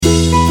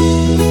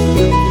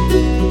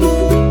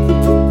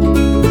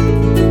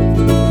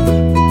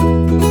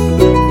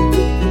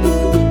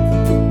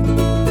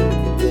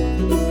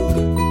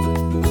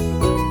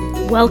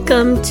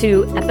Welcome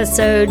to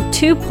episode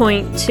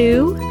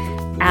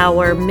 2.2,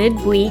 our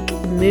midweek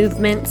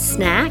movement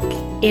snack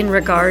in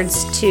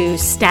regards to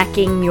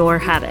stacking your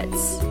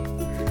habits.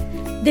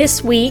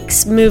 This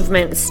week's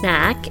movement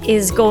snack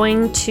is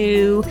going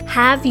to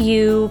have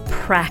you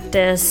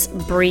practice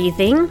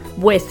breathing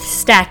with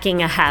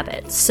stacking a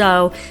habit.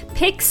 So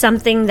pick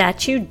something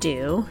that you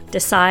do,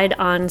 decide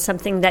on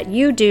something that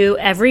you do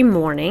every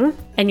morning,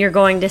 and you're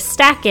going to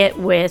stack it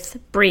with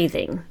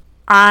breathing.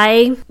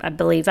 I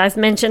believe I've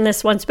mentioned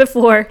this once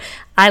before,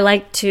 I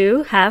like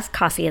to have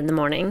coffee in the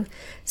morning.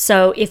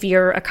 So if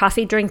you're a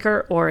coffee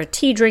drinker or a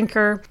tea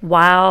drinker,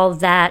 while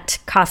that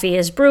coffee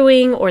is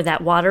brewing or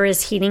that water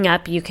is heating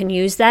up, you can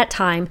use that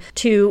time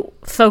to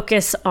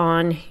focus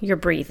on your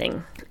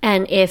breathing.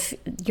 And if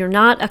you're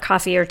not a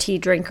coffee or tea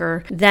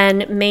drinker,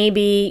 then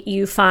maybe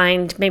you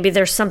find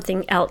there's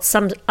something else,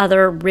 some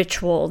other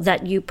ritual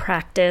that you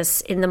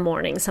practice in the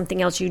morning,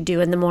 something else you do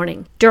in the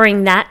morning.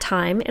 During that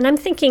time, and I'm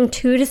thinking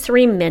 2 to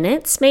 3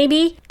 minutes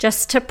maybe,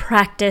 just to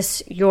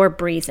practice your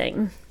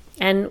breathing.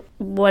 And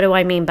what do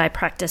I mean by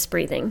practice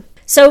breathing?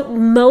 So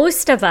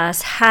most of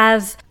us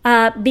have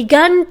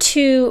begun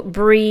to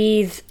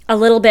breathe a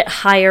little bit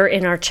higher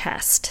in our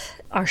chest.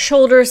 Our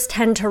shoulders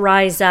tend to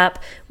rise up.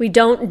 We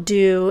don't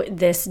do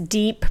this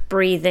deep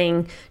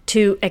breathing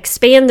to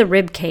expand the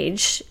rib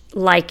cage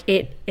like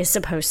it is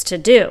supposed to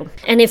do.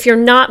 And if you're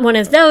not one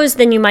of those,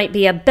 then you might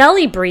be a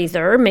belly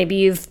breather. Maybe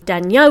you've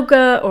done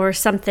yoga or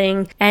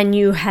something and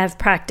you have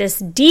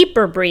practiced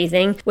deeper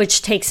breathing,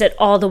 which takes it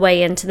all the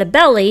way into the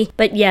belly.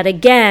 But yet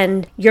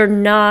again, you're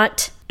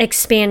not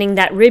expanding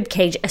that rib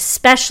cage,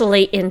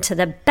 especially into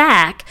the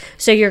back.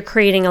 So you're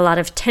creating a lot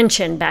of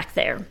tension back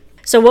there.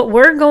 So what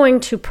we're going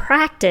to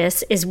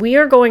practice is we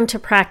are going to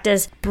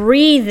practice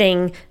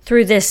breathing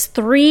through this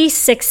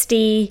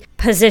 360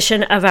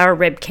 position of our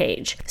rib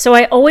cage. So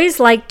I always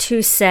like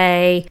to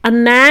say,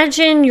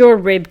 imagine your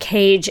rib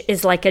cage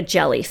is like a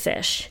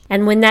jellyfish.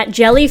 And when that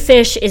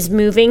jellyfish is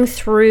moving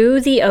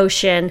through the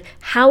ocean,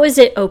 how is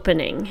it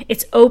opening?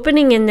 It's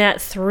opening in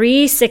that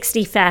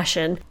 360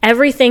 fashion.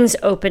 Everything's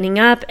opening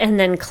up and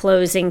then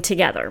closing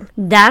together.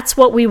 That's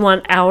what we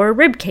want our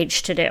rib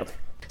cage to do.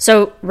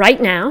 So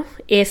right now,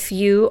 if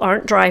you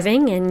aren't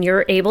driving and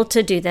you're able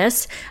to do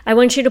this, I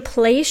want you to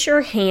place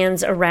your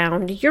hands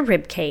around your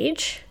rib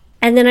cage,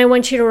 and then I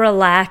want you to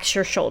relax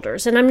your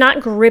shoulders. And I'm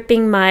not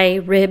gripping my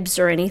ribs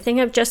or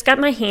anything. I've just got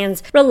my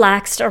hands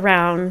relaxed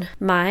around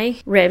my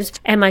ribs,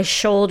 and my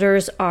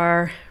shoulders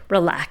are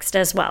relaxed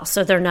as well,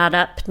 so they're not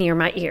up near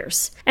my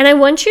ears. And I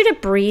want you to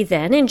breathe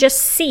in and just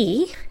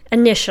see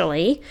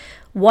initially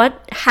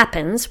what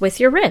happens with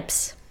your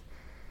ribs.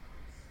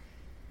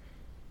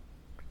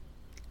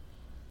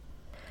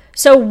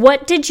 So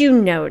what did you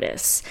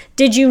notice?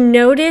 Did you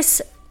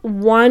notice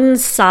one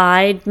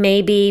side,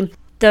 maybe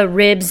the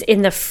ribs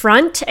in the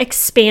front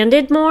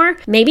expanded more?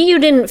 Maybe you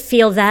didn't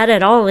feel that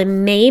at all,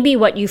 and maybe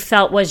what you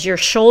felt was your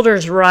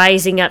shoulders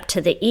rising up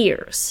to the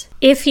ears.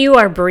 If you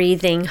are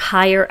breathing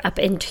higher up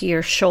into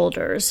your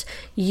shoulders,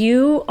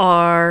 you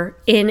are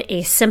in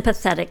a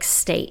sympathetic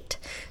state.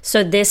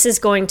 So this is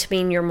going to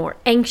mean you're more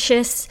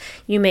anxious.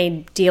 You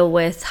may deal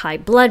with high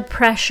blood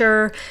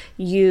pressure.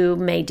 You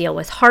may deal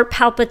with heart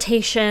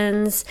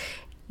palpitations.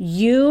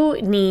 You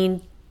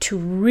need to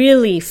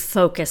really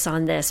focus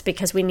on this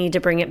because we need to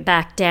bring it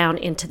back down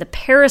into the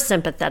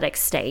parasympathetic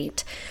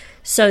state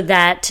so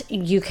that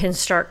you can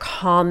start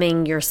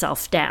calming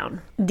yourself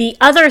down. The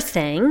other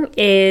thing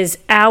is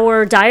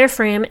our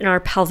diaphragm and our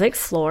pelvic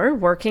floor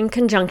work in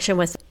conjunction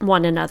with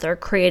one another,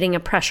 creating a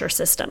pressure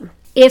system.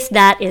 If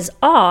that is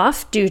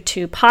off due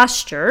to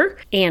posture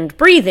and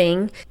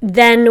breathing,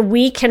 then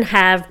we can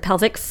have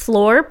pelvic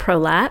floor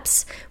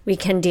prolapse, we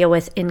can deal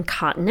with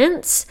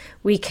incontinence,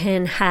 we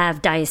can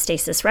have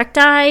diastasis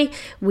recti,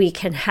 we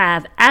can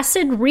have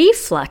acid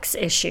reflux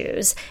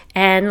issues,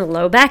 and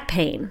low back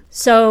pain.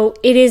 So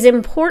it is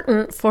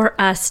important for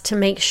us to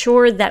make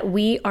sure that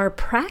we are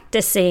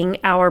practicing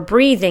our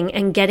breathing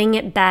and getting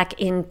it back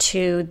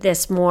into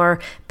this more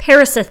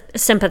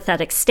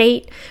parasympathetic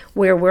state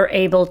where we're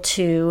able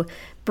to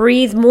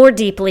breathe more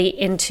deeply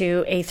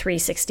into a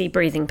 360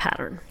 breathing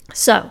pattern.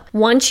 So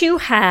once you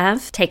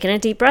have taken a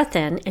deep breath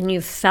in and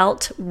you've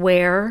felt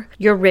where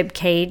your rib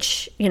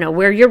cage,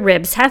 where your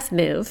ribs have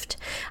moved,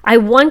 I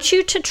want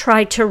you to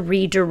try to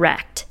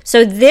redirect.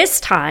 So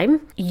this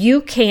time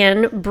you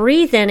can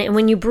breathe in, and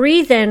when you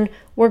breathe in,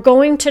 we're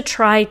going to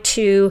try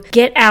to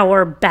get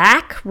our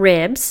back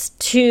ribs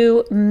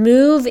to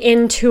move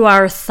into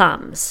our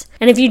thumbs.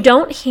 And if you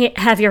don't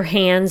have your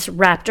hands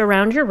wrapped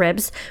around your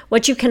ribs,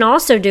 what you can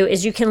also do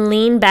is you can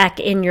lean back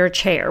in your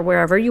chair,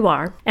 wherever you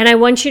are. And I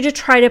want you to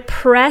try to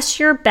press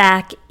your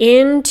back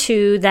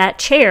into that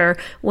chair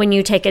when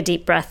you take a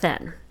deep breath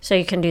in. So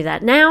you can do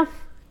that now.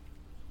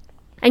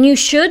 And you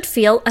should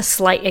feel a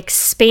slight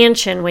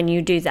expansion when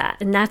you do that,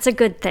 and that's a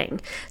good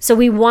thing. So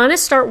we want to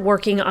start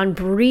working on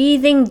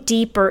breathing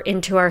deeper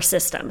into our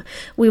system.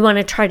 We want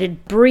to try to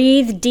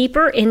breathe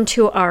deeper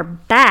into our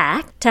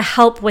back to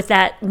help with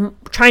that,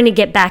 trying to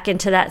get back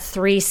into that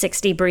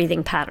 360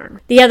 breathing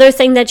pattern. The other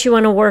thing that you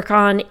want to work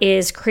on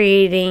is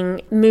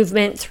creating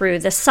movement through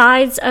the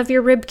sides of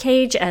your rib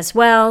cage as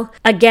well.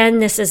 Again,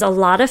 this is a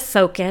lot of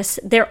focus.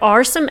 There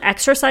are some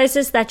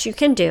exercises that you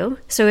can do.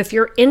 So if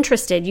you're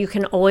interested, you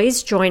can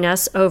always join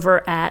us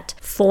over at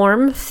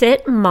Form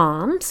Fit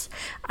Moms.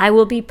 I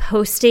will be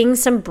posting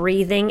some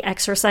breathing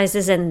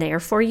exercises in there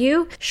for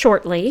you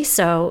shortly,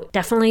 so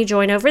definitely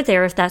join over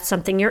there if that's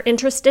something you're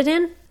interested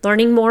in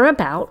learning more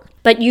about.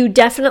 But you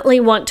definitely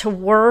want to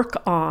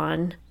work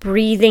on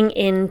breathing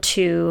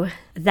into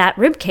that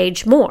rib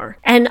cage more.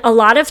 And a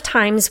lot of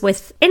times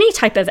with any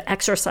type of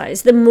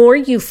exercise, the more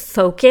you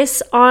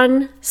focus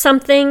on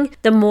something,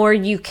 the more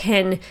you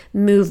can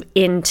move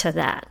into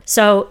that.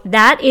 So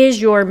that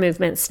is your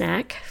movement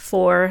snack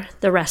for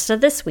the rest of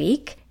this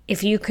week.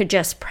 If you could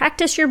just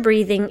practice your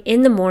breathing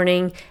in the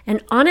morning,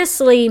 and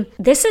honestly,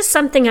 this is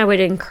something I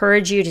would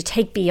encourage you to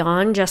take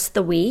beyond just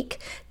the week.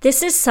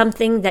 This is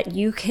something that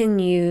you can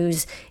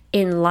use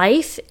in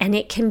life, and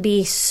it can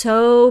be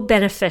so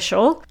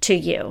beneficial to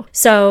you.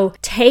 So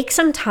take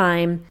some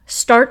time,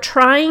 start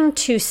trying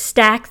to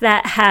stack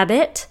that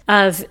habit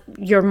of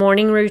your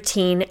morning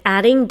routine,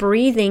 adding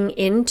breathing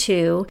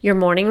into your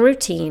morning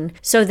routine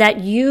so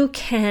that you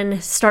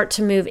can start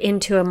to move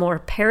into a more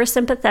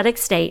parasympathetic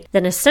state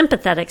than a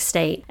sympathetic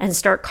state and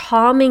start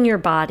calming your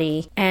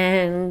body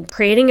and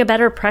creating a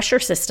better pressure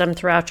system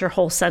throughout your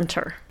whole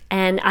center.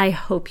 And I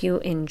hope you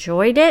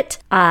enjoyed it.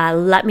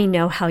 Let me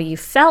know how you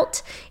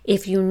felt.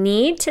 If you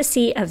need to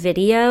see a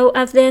video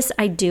of this,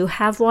 I do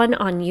have one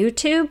on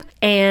YouTube,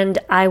 and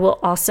I will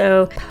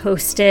also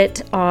post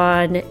it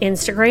on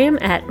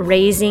Instagram at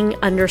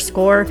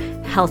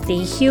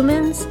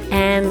raising_healthy_humans.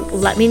 And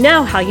let me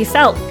know how you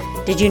felt.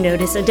 Did you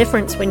notice a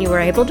difference when you were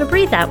able to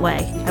breathe that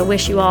way? I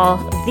wish you all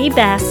the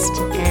best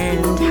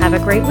and have a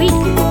great week.